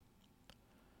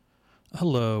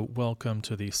Hello, welcome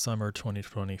to the Summer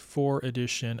 2024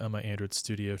 edition of my Android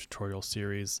Studio tutorial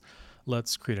series.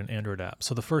 Let's create an Android app.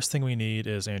 So the first thing we need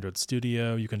is Android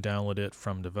Studio. You can download it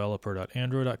from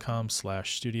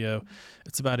developer.android.com/studio.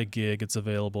 It's about a gig. It's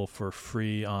available for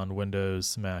free on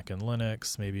Windows, Mac, and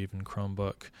Linux, maybe even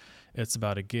Chromebook. It's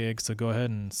about a gig, so go ahead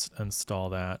and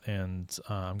install that. And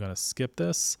I'm going to skip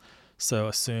this. So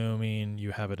assuming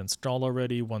you have it installed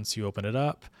already, once you open it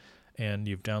up, and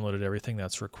you've downloaded everything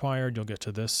that's required, you'll get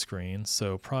to this screen.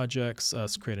 So projects,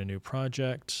 let's create a new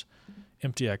project.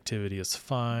 Empty activity is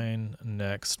fine.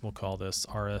 Next, we'll call this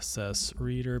RSS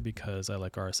reader because I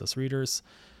like RSS readers.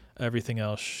 Everything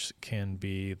else can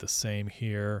be the same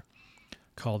here.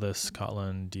 Call this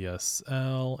Kotlin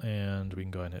DSL, and we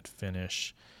can go ahead and hit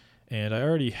finish. And I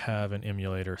already have an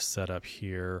emulator set up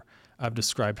here. I've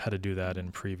described how to do that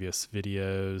in previous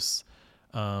videos.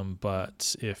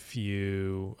 But if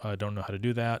you don't know how to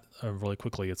do that, really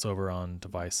quickly, it's over on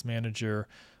Device Manager.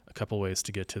 A couple ways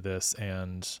to get to this,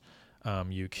 and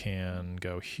you can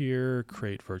go here,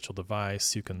 create virtual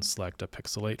device. You can select a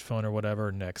Pixel 8 phone or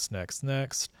whatever, next,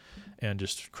 and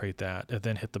just create that, and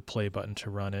then hit the play button to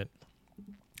run it.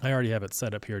 I already have it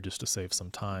set up here just to save some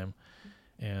time,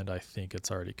 and I think it's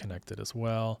already connected as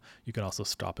well. You can also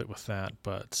stop it with that,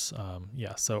 but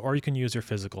yeah, or you can use your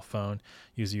physical phone,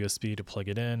 use USB to plug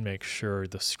it in, make sure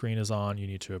the screen is on. You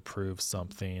need to approve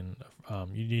something.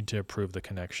 You need to approve the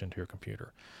connection to your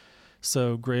computer.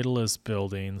 So Gradle is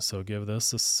building, so give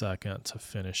this a second to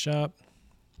finish up,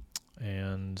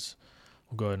 and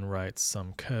we'll go ahead and write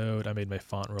some code. I made my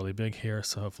font really big here,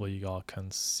 so hopefully you all can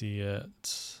see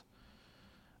it.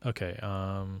 Okay,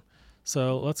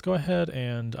 so let's go ahead,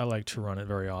 and I like to run it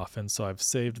very often. So I've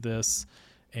saved this,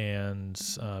 and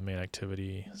main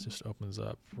activity just opens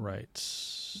up right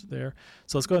there.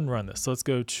 So let's go ahead and run this. So let's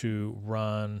go to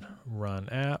run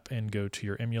app and go to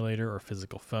your emulator or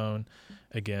physical phone.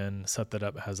 Again, set that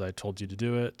up as I told you to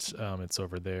do it. It's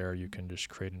over there. You can just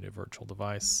create a new virtual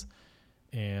device.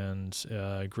 And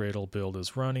Gradle build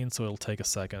is running, so it'll take a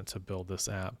second to build this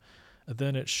app. And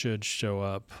then it should show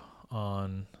up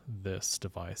on this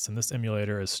device, and this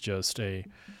emulator is just a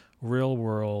real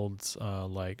world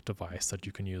like device that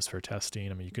you can use for testing.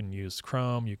 I mean, you can use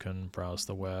Chrome, you can browse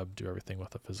the web, do everything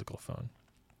with a physical phone.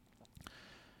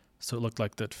 So it looked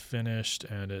like that finished,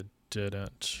 and it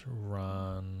didn't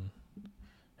run.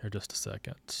 Here, just a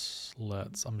second.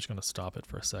 I'm just going to stop it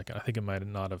for a second. I think it might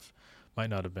not have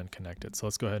been connected. So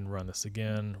let's go ahead and run this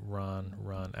again.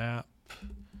 Run app,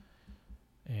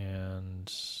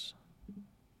 and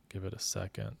give it a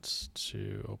second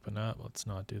to open up. Let's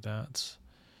not do that.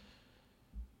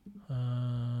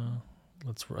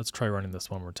 Let's try running this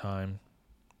one more time.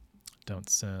 Don't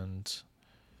send.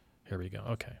 Here we go.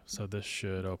 Okay, so this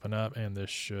should open up, and this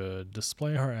should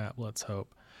display our app. Let's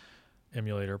hope.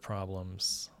 Emulator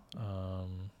problems. You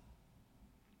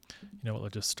know what?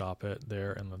 Let's just stop it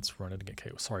there, and let's run it again.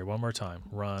 Okay, sorry, one more time.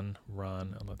 Run,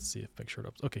 and let's see if make sure it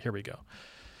opens. Okay, here we go.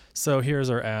 So here's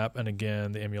our app, and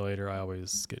again, the emulator, I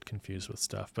always get confused with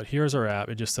stuff, but here's our app.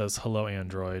 It just says hello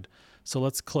Android. So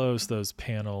let's close those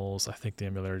panels. I think the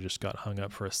emulator just got hung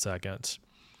up for a second.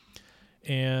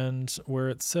 And where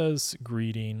it says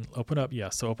greeting, open up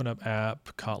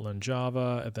app, Kotlin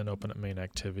Java, and then open up main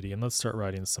activity, and let's start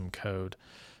writing some code.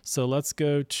 So let's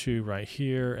go to right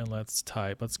here, and let's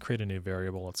create a new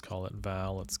variable. Let's call it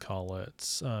val. Let's call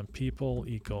it people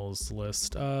equals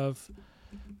list of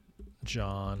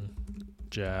John,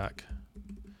 Jack,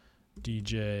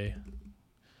 DJ,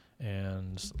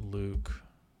 and Luke,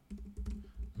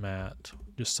 Matt,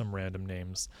 just some random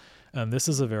names. And this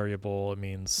is a variable. It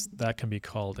means that can be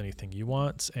called anything you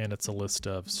want, and it's a list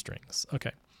of strings.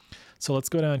 Okay, so let's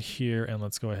go down here, and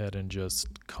let's go ahead and just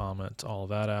comment all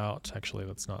that out. Actually,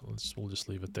 we'll just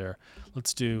leave it there.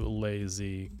 Let's do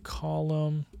lazy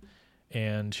column,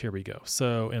 and here we go.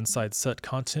 So inside set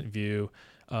content view,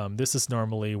 this is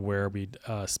normally where we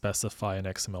specify an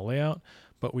XML layout,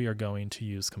 but we are going to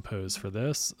use Compose for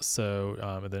this. So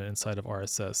and then inside of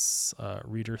RSS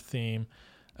reader theme,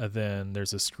 then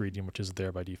there's this greeting which is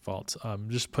there by default.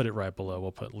 Just put it right below.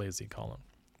 We'll put lazy column.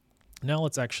 Now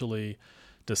let's actually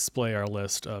display our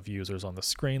list of users on the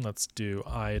screen. Let's do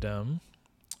items,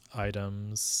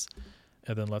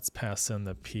 and then let's pass in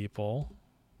the people.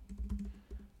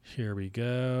 Here we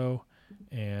go.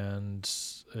 And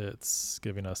it's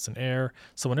giving us an error.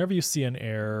 So whenever you see an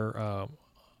error,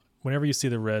 whenever you see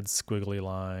the red squiggly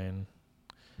line,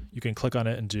 you can click on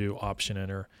it and do Option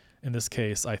Enter. In this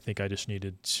case, I think I just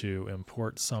needed to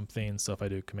import something. So if I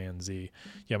do Command Z,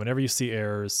 yeah, whenever you see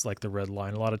errors like the red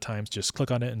line, a lot of times just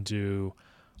click on it and do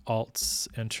Alt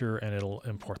enter, and it'll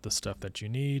import the stuff that you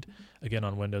need. Again,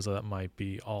 on Windows, that might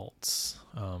be Alt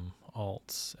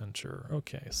enter.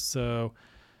 Okay, so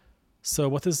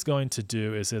what this is going to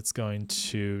do is it's going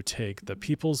to take the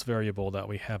people's variable that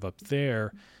we have up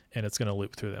there, and it's going to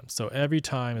loop through them. So every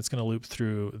time it's going to loop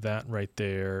through that right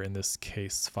there, in this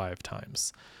case 5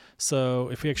 times. So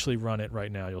if we actually run it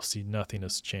right now, you'll see nothing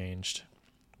has changed.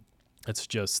 It's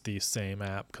just the same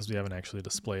app because we haven't actually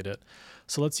displayed it.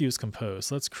 So let's use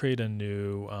Compose. Let's create a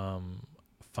new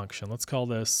function. Let's call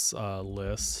this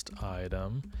list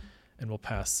item, and we'll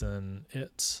pass in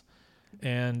it.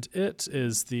 And it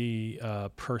is the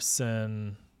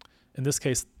person, in this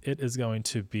case, it is going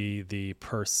to be the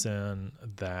person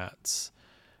that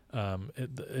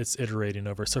it's iterating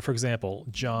over. So for example,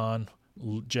 John,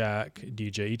 Jack,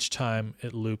 DJ, each time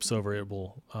it loops over, it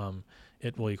will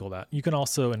equal that. You can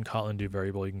also in Kotlin do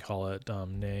variable. You can call it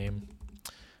name,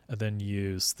 and then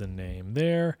use the name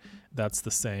there. That's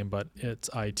the same, but its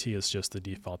IT is just the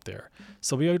default there.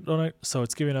 So so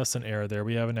it's giving us an error there.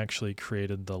 We haven't actually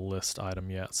created the list item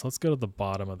yet. So let's go to the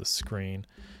bottom of the screen,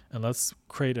 and let's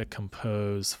create a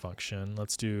compose function.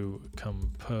 Let's do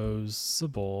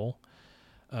composable,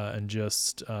 and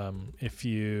just if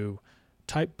you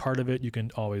type part of it, you can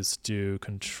always do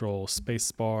control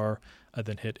spacebar and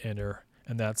then hit enter,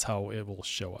 and that's how it will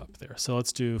show up there. So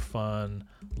let's do fun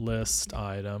list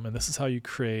item, and this is how you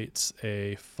create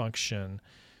a function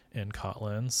in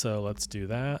Kotlin. So let's do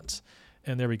that,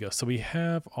 and there we go. So we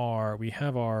have our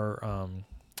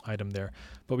item there,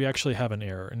 but we actually have an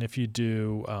error. And if you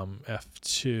do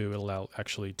F2, it'll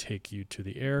actually take you to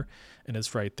the error, and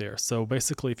it's right there. So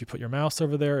basically, if you put your mouse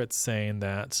over there, it's saying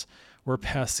that we're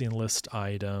passing list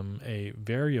item a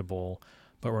variable,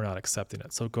 but we're not accepting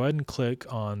it. So go ahead and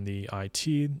click on the IT,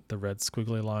 the red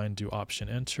squiggly line, do option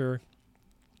enter,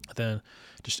 then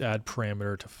just add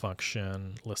parameter to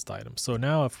function list item. So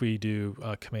now if we do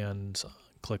command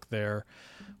click there,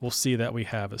 we'll see that we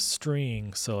have a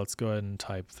string. So let's go ahead and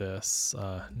type this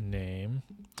name.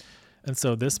 And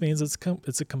so this means it's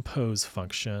a compose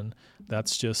function.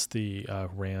 That's just the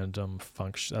random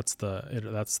function. That's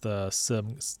the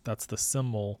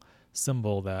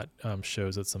symbol that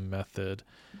shows it's a method.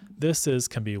 This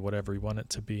can be whatever you want it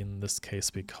to be. In this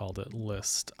case, we called it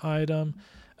list item,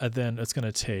 and then it's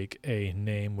going to take a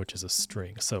name, which is a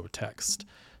string, so text.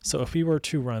 So if we were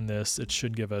to run this, it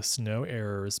should give us no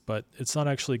errors, but it's not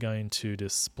actually going to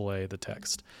display the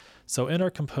text. So in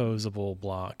our composable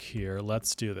block here,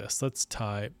 let's do this. Let's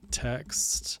type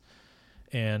text,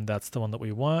 and that's the one that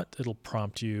we want. It'll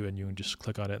prompt you, and you can just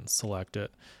click on it and select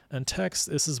it. And text,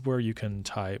 this is where you can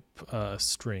type a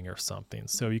string or something.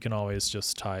 So you can always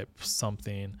just type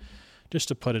something just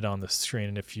to put it on the screen,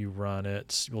 and if you run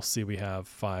it, you'll see we have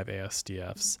 5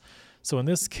 ASDFs. So in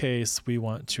this case, we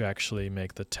want to actually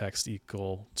make the text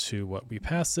equal to what we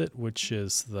pass it, which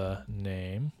is the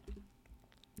name.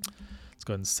 Let's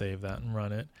go ahead and save that and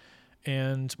run it.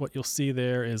 And what you'll see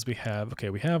there is we have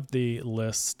the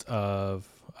list of,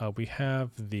 we have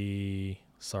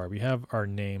our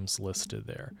names listed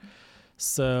there.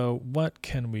 So what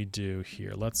can we do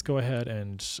here? Let's go ahead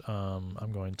and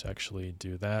I'm going to actually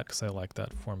do that because I like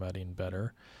that formatting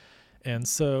better. And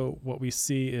so what we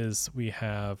see is we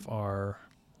have let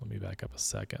me back up a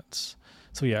second.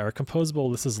 So yeah, our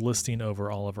composable, this is listing over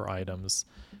all of our items.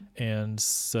 And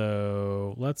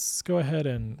so let's go ahead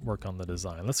and work on the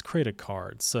design. Let's create a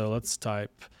card. So let's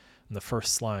type in the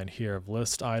first line here of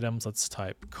list items, let's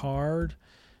type card,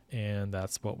 and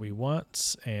that's what we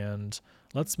want. And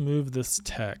let's move this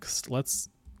text. Let's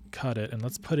cut it and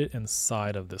let's put it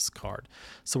inside of this card.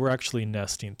 So we're actually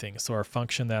nesting things. So our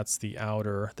function, that's the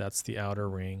outer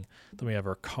ring. Then we have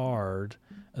our card,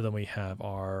 and then we have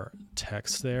our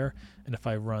text there. And if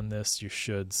I run this, you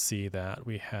should see that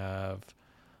we have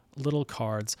little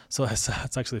cards. So it's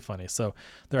actually funny. So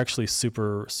they're actually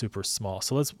super, super small.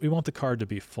 So we want the card to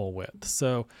be full width.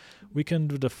 So we can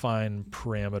define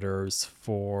parameters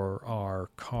for our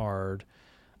card.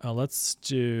 Let's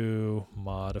do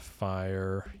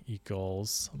modifier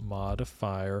equals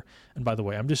modifier. And by the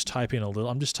way, I'm just typing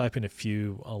a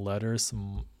few letters,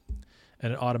 and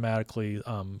it automatically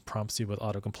prompts you with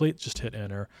autocomplete. Just hit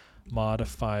enter.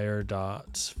 Modifier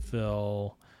dot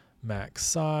fill max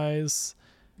size.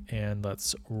 And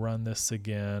let's run this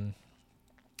again.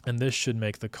 And this should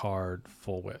make the card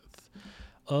full width.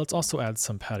 Let's also add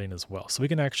some padding as well. So we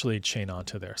can actually chain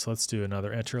onto there. So let's do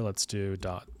another enter. Let's do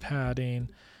dot padding.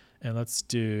 And let's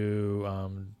do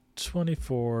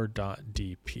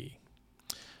 24.dp.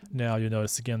 Now you'll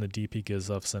notice again the DP gives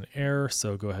us an error,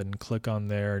 so go ahead and click on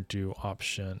there, do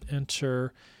Option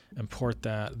Enter, import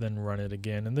that, then run it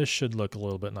again, and this should look a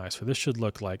little bit nicer. This should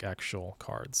look like actual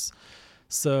cards.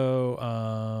 So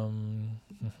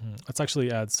let's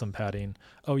actually add some padding.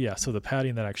 Oh yeah, so the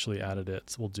padding that actually added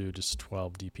it, we'll do just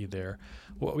 12 dp there.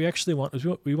 What we actually want is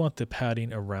we want the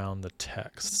padding around the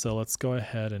text. So let's go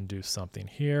ahead and do something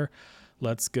here.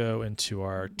 Let's go into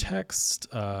our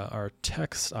text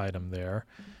item there,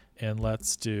 and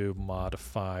let's do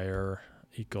modifier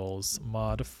equals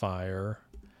modifier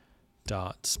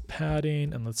dot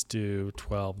padding, and let's do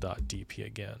 12.dp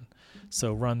again.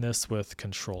 So run this with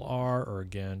Control R, or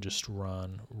again just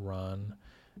run,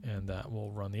 and that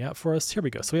will run the app for us. Here we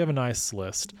go. So we have a nice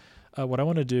list. What I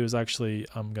want to do is actually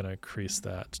I'm going to increase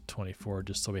that to 24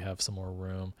 just so we have some more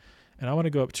room. And I want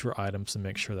to go up to our items and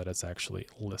make sure that it's actually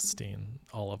listing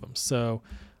all of them. So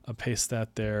I'll paste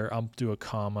that there. I'll do a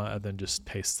comma and then just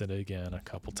paste it again a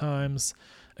couple times.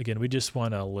 Again, we just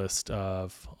want a list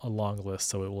of a long list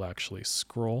so it will actually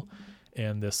scroll.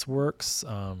 And this works.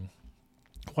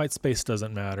 White space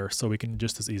doesn't matter, so we can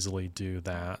just as easily do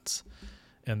that.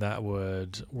 And that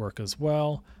would work as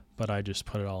well, but I just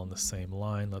put it all in the same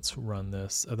line. Let's run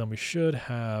this. And then we should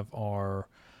have our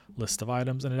list of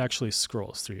items, and it actually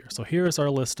scrolls through here. So here's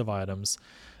our list of items.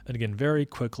 And again, very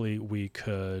quickly, we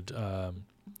could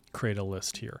create a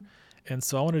list here. And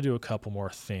so I want to do a couple more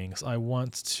things. I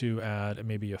want to add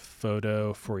maybe a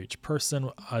photo for each person,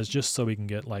 just so we can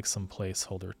get like some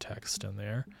placeholder text in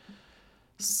there.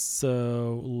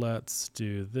 So let's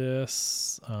do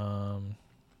this. Trying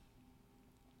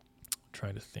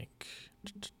to think.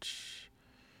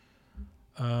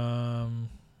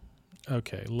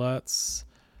 Okay, let's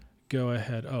go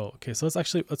ahead. Oh, okay. So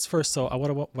let's first. So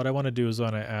what I want to do is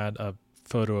want to add a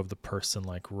photo of the person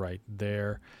like right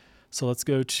there. So let's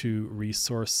go to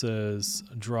Resources,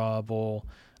 Drawable.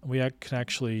 We can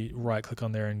actually right click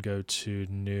on there and go to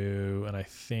New, and I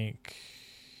think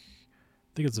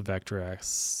it's a vector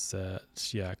asset.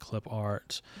 Yeah, clip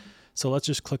art. So let's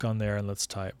just click on there and let's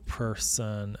type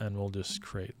person, and we'll just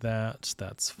create that.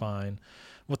 That's fine.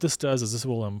 What this does is this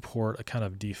will import a kind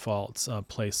of default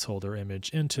placeholder image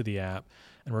into the app,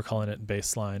 and we're calling it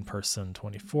baseline person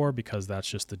 24 because that's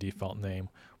just the default name.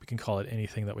 We can call it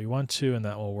anything that we want to, and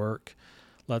that will work.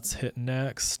 Let's hit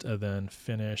next and then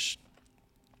finish.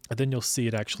 And then you'll see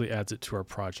it actually adds it to our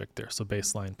project there. So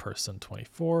baseline person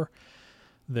 24.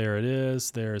 There it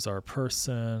is. There's our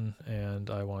person, and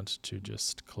I want to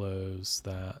just close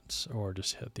that or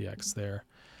just hit the X there.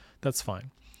 That's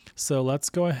fine. So let's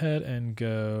go ahead and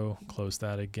go close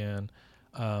that again.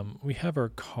 We have our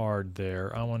card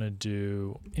there. I want to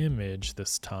do image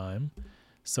this time.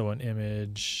 So an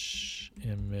image.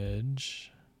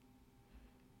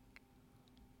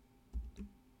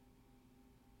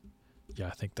 Yeah,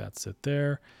 I think that's it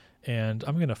there. And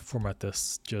I'm going to format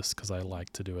this just because I like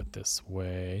to do it this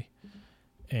way.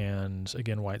 And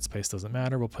again, white space doesn't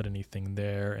matter. We'll put anything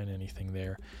there and anything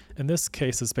there. In this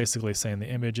case, it's basically saying the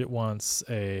image, it wants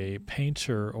a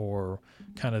painter or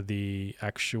kind of the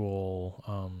actual,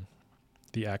 what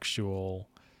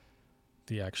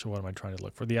am I trying to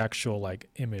look for? The actual like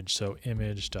image. So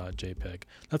image.jpg.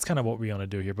 That's kind of what we want to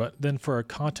do here. But then for a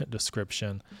content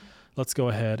description, let's go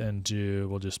ahead and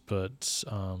we'll just put,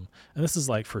 and this is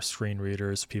like for screen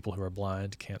readers, people who are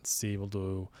blind, can't see. We'll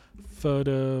do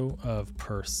photo of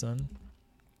person.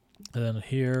 And then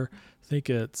here, I think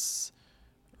it's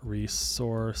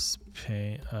resource,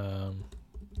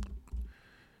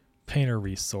 painter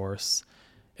resource.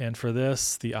 And for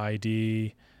this, the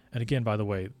ID, and again, by the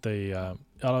way, the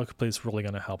autocomplete is really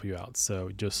going to help you out. So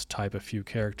just type a few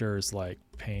characters like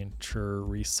painter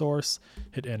resource,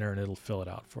 hit enter, and it'll fill it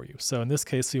out for you. So in this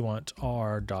case, we want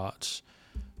r.drawable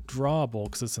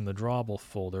because it's in the drawable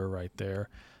folder right there.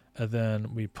 And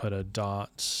then we put a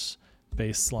dot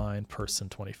baseline person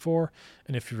 24.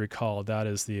 And if you recall, that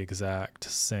is the exact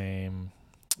same.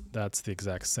 That's the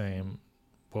exact same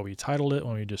what we titled it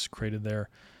when we just created there.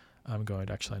 I'm going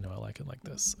to actually, I know I like it like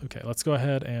this. Okay, let's go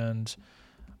ahead, and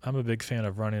I'm a big fan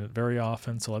of running it very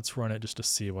often, so let's run it just to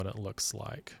see what it looks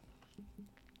like.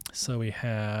 So we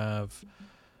have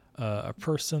a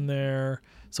person there.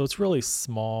 So it's really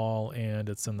small, and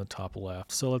it's in the top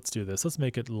left. So let's do this. Let's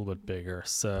make it a little bit bigger.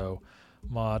 So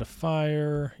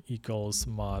modifier equals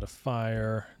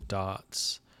modifier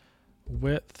dot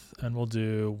width, and we'll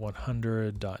do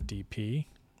 100.dp.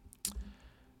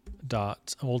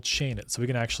 Dot, and we'll chain it so we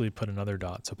can actually put another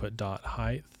dot. So put dot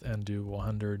height and do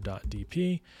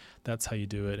 100.dp. That's how you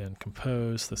do it in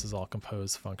Compose. This is all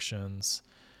Compose functions.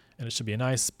 and it should be a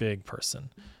nice big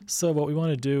person. So what we want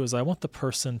to do is I want the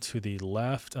person to the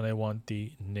left and I want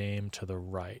the name to the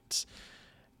right.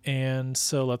 And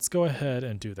so let's go ahead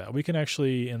and do that. We can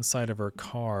actually, inside of our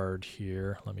card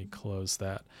here, let me close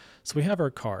that. So we have our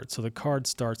card. So the card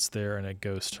starts there and it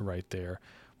goes to right there.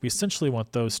 We essentially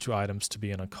want those two items to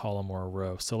be in a column or a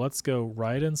row. So let's go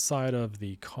right inside of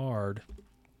the card.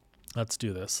 Let's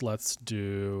do this. Let's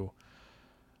do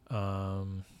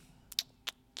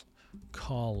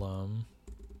column,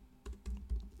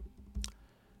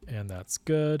 and that's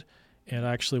good. And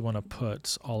I actually want to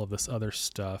put all of this other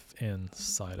stuff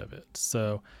inside of it.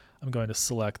 So I'm going to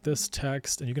select this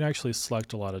text, and you can actually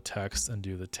select a lot of text and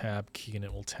do the tab key and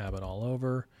it will tab it all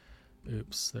over.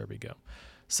 Oops, there we go.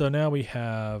 So now we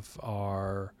have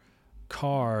our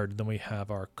card, then we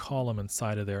have our column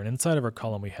inside of there, and inside of our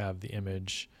column we have the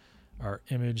image, our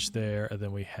image there, and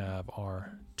then we have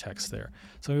our text there.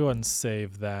 So I'm going to go ahead and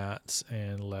save that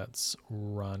and let's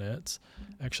run it.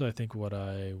 Actually, I think what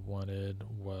I wanted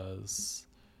was,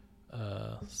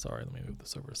 sorry, let me move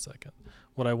this over a second.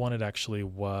 What I wanted actually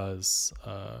was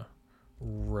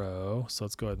row. So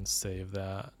let's go ahead and save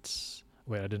that.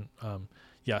 Wait, I didn't,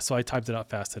 yeah, so I typed it out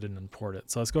fast, I didn't import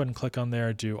it. So let's go ahead and click on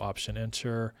there, do Option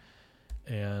Enter,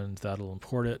 and that'll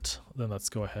import it. Then let's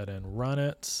go ahead and run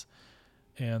it.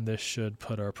 And this should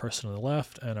put our person on the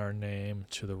left and our name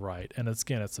to the right. And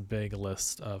again, it's a big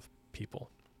list of people.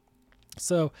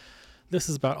 So this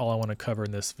is about all I want to cover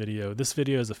in this video. This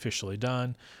video is officially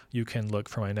done. You can look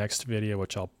for my next video,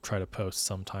 which I'll try to post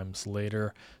sometimes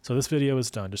later. So this video is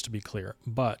done, just to be clear.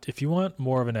 But if you want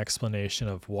more of an explanation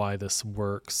of why this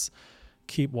works,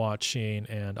 keep watching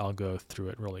and I'll go through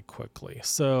it really quickly.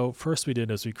 So first we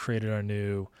did is we created our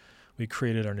new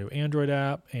Android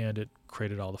app, and it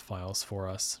created all the files for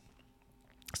us.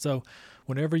 So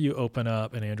whenever you open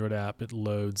up an Android app, it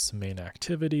loads main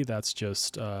activity. That's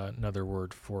just another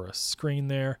word for a screen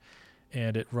there.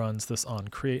 And it runs this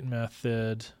onCreate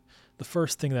method. The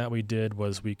first thing that we did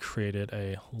was we created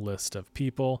a list of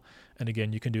people. And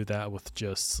again, you can do that with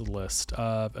just list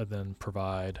of, and then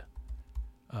provide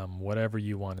whatever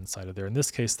you want inside of there. In this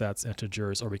case, that's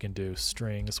integers, or we can do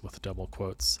strings with double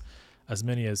quotes, as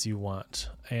many as you want.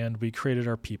 And we created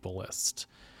our people list.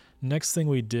 Next thing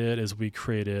we did is we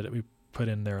put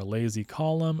in there a lazy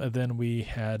column, and then we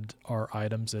had our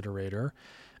items iterator.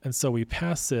 And so we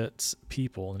pass it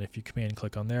people, and if you command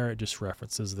click on there, it just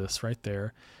references this right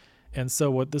there. And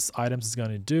so what this items is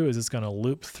going to do is it's going to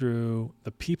loop through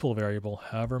the people variable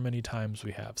however many times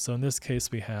we have. So in this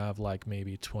case, we have like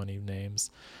maybe 20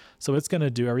 names. So it's going to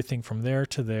do everything from there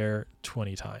to there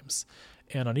 20 times.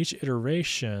 And on each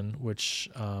iteration, which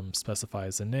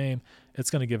specifies a name, it's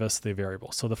going to give us the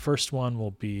variable. So the first one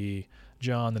will be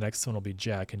John, the next one will be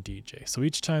Jack and DJ. So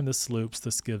each time this loops,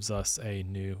 this gives us a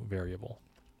new variable.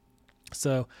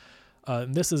 So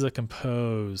this is a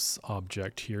compose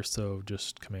object here. So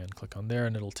just command click on there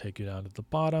and it'll take you down to the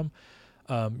bottom.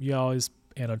 You always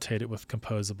annotate it with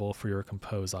composable for your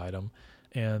compose item.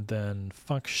 And then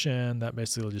function, that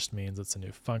basically just means it's a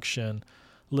new function.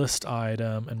 List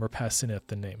item, and we're passing it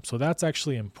the name. So that's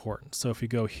actually important. So if you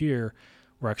go here,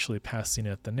 we're actually passing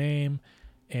it the name.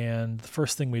 And the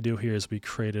first thing we do here is we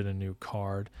created a new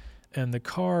card. And the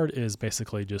card is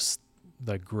basically just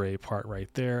the gray part right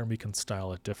there. And we can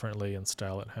style it differently and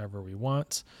style it however we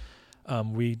want.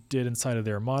 We did inside of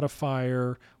their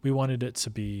modifier, we wanted it to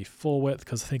be full width,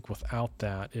 because I think without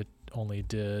that, it only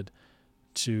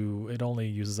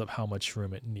uses up how much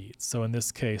room it needs. So in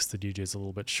this case, the DJ is a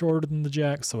little bit shorter than the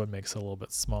Jack, so it makes it a little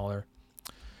bit smaller.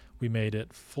 We made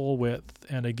it full width,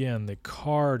 and again, the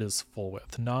card is full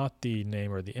width, not the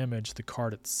name or the image, the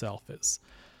card itself is.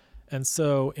 And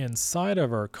so inside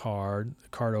of our card, the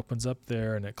card opens up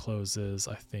there and it closes,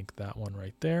 I think that one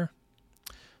right there.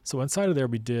 So inside of there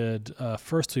we did,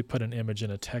 first we put an image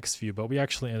in a text view, but we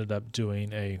actually ended up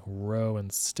doing a row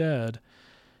instead.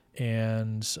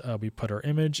 And we put our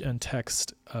image and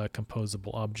text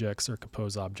composable objects or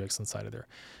compose objects inside of there.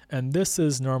 And this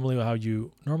is normally how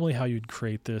you'd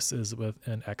create this is with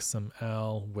an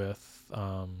XML with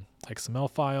XML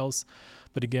files.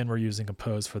 But again, we're using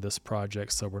Compose for this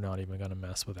project, so we're not even going to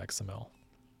mess with XML.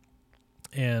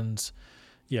 And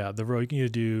yeah, the row, you can either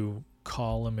do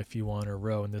column if you want, or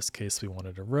row. In this case, we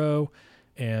wanted a row.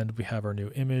 And we have our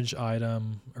new image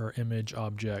item or image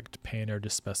object painter to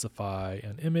specify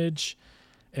an image.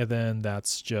 And then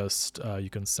that's just, you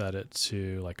can set it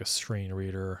to like a screen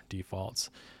reader defaults.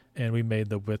 And we made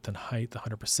the width and height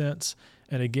 100%.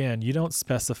 And again, you don't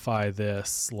specify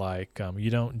this like, you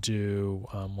don't do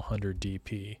 100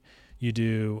 dp. You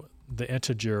do the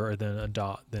integer or then a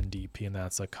dot, then dp, and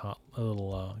that's a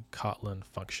little Kotlin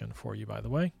function for you, by the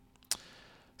way.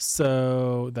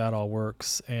 So that all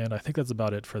works, and I think that's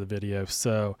about it for the video.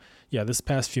 So yeah, this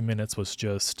past few minutes was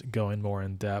just going more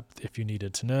in depth if you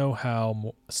needed to know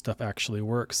how stuff actually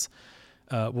works.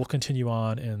 We'll continue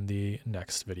on in the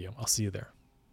next video. I'll see you there.